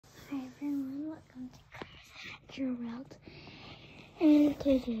welcome to Clara's World. And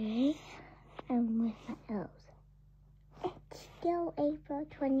today I'm with my elves. It's still April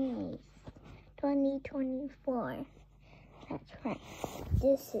 28th, 2024. That's right.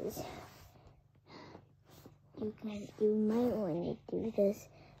 This is, you might want to do this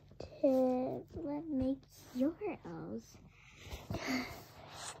to make your elves.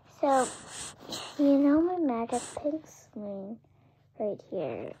 So, you know my magic pink screen right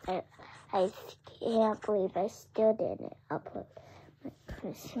here. I can't believe I still didn't upload my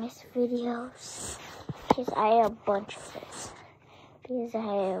Christmas videos because I have a bunch of it. Because I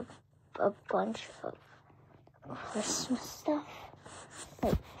have a bunch of Christmas stuff,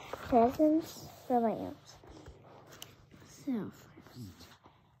 like presents for my elves. So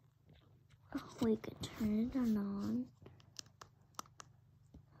first, we could turn it on.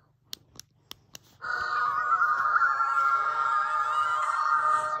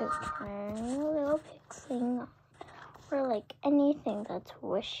 So turn the little pig thing on, or like anything that's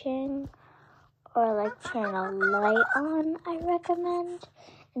wishing, or like turn a light on, I recommend,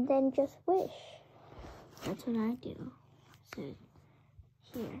 and then just wish. That's what I do. So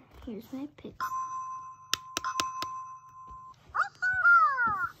here's my pig.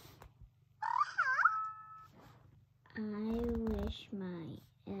 I wish my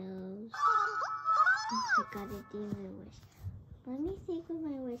elves. Oh, I gotta do my wish. Let me think of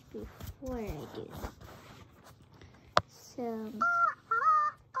my wish before I do that. So,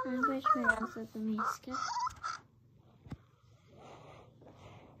 I wish my elves would let me skip.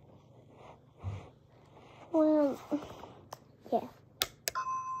 Well, yeah.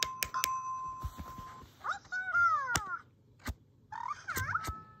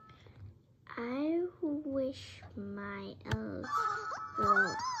 I wish my elves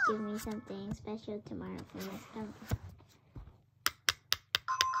will give me something special tomorrow for my stomach.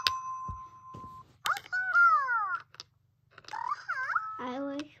 I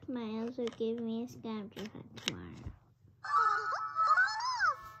wish my elves would give me a scavenger hunt tomorrow.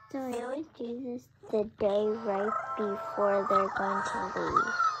 So I always do this the day right before they're going to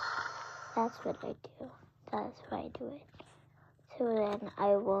leave. That's what I do. That's why I do it. So then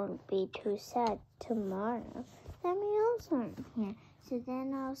I won't be too sad tomorrow that my elves aren't here. So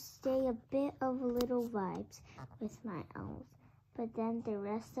then I'll stay a bit of little vibes with my elves. But then the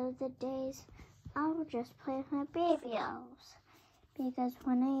rest of the days, I'll just play with my baby elves. Because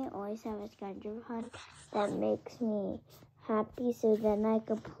when I always have a scavenger hunt, that makes me happy. So then I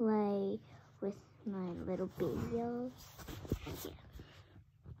can play with my little baby elves. Yeah.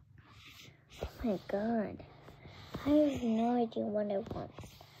 Oh my God. I have no idea what I want.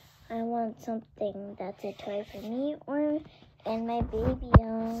 I want something that's a toy for me and my baby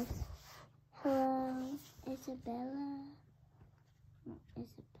elves. Hello, Isabella. No,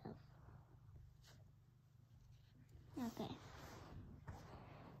 Isabella. Okay.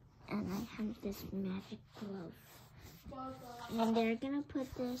 And I have this magic glove. And they're gonna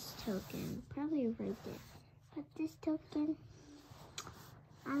put this token probably right there. But this token,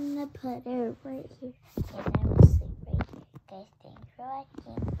 I'm gonna put it right here. And I will sleep right here. Guys, thanks for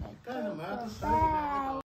watching. Bye.